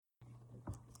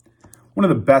One of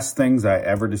the best things I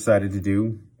ever decided to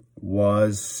do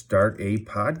was start a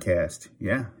podcast.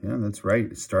 Yeah, that's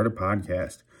right. Start a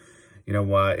podcast.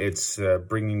 It's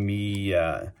bringing me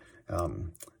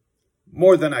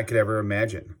more than I could ever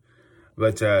imagine.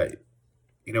 But, I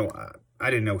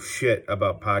didn't know shit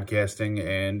about podcasting,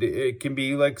 and it can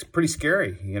be pretty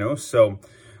scary, So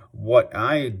what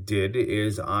I did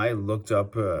is I looked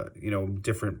up,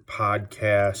 different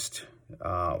podcast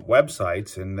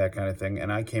websites and that kind of thing,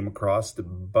 and I came across the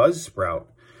Buzzsprout.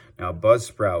 Now,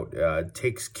 Buzzsprout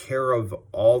takes care of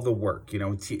all the work.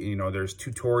 There's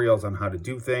tutorials on how to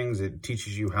do things. It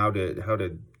teaches you how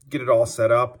to get it all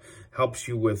set up. Helps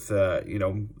you with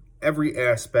every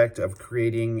aspect of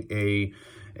creating a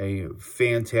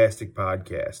fantastic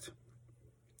podcast.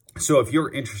 So, if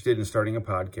you're interested in starting a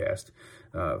podcast,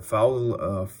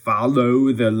 follow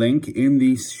the link in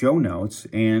the show notes,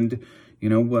 and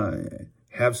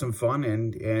have some fun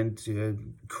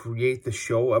and create the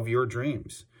show of your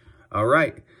dreams. All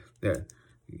right,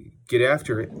 get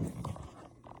after it.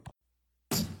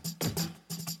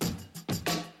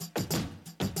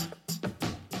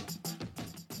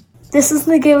 This is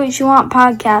the Get What You Want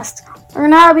podcast.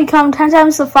 Learn how to become 10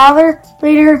 times the father,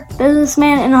 leader,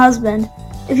 businessman, and husband.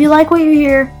 If you like what you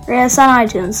hear, rate us on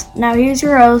iTunes. Now here's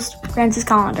your host, Francis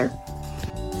Collender.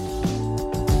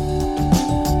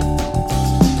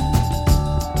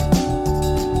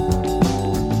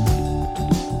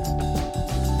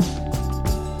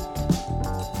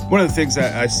 One of the things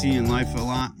I see in life a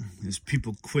lot is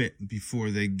people quit before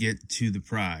they get to the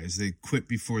prize. They quit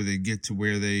before they get to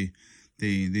where they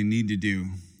need to do.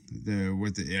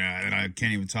 I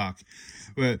can't even talk.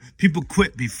 But people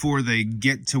quit before they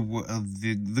get to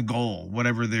the goal,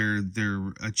 whatever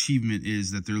their achievement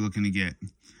is that they're looking to get.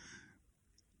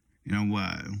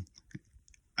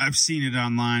 I've seen it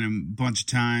online a bunch of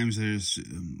times. There's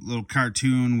a little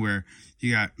cartoon where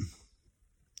you got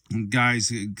guys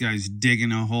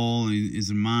digging a hole in his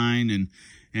mine,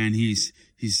 and he's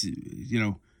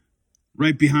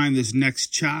right behind this next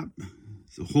chop,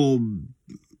 the whole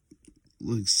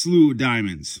slew of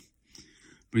diamonds,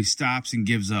 but he stops and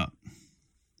gives up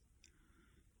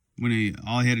when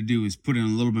all he had to do was put in a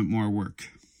little bit more work.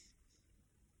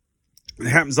 It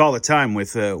happens all the time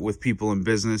with people in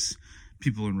business,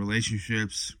 people in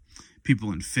relationships,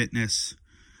 people in fitness.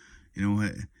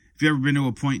 Have you ever been to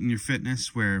a point in your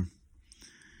fitness where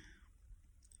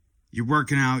you're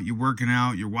working out,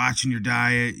 you're watching your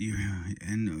diet,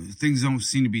 and things don't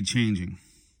seem to be changing?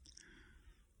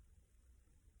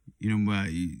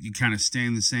 You kind of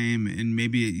staying the same, and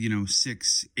maybe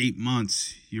 6-8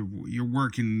 months you're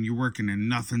working, and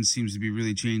nothing seems to be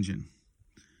really changing.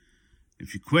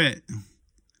 If you quit,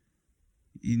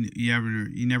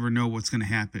 you never know what's going to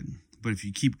happen. But if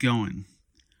you keep going,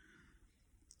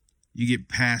 you get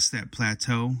past that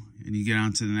plateau and you get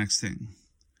on to the next thing.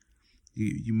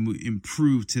 You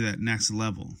improve to that next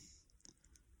level.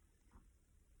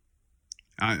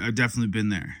 I've definitely been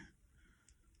there.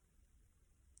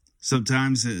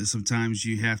 Sometimes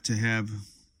you have to have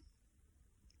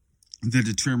the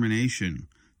determination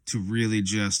to really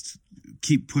just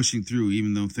keep pushing through,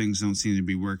 even though things don't seem to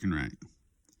be working right.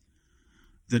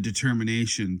 The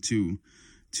determination to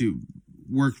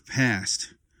work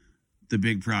past the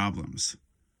big problems.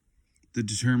 The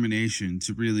determination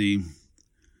to really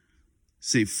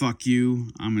say, fuck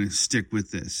you, I'm going to stick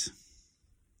with this.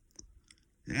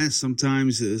 Yeah,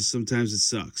 sometimes it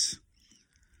sucks.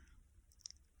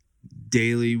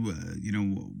 Daily,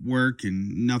 work,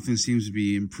 and nothing seems to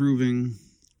be improving.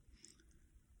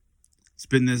 It's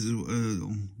been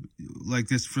like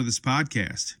this for this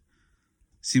podcast.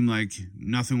 Seemed like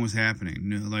nothing was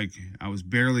happening. Like I was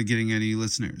barely getting any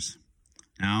listeners.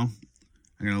 Now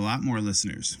I got a lot more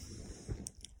listeners.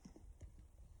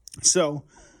 So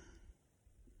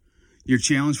your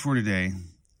challenge for today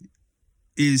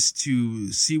is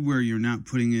to see where you're not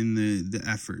putting in the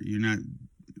effort. You're not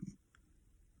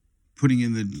putting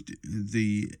in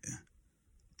the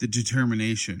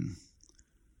determination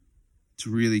to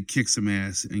really kick some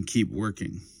ass and keep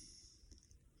working.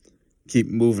 Keep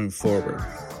moving forward.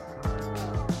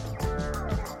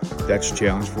 That's your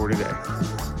challenge for today.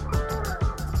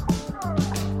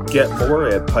 Get more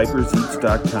at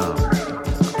piperseats.com.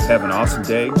 Have an awesome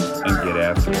day and get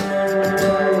after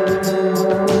it.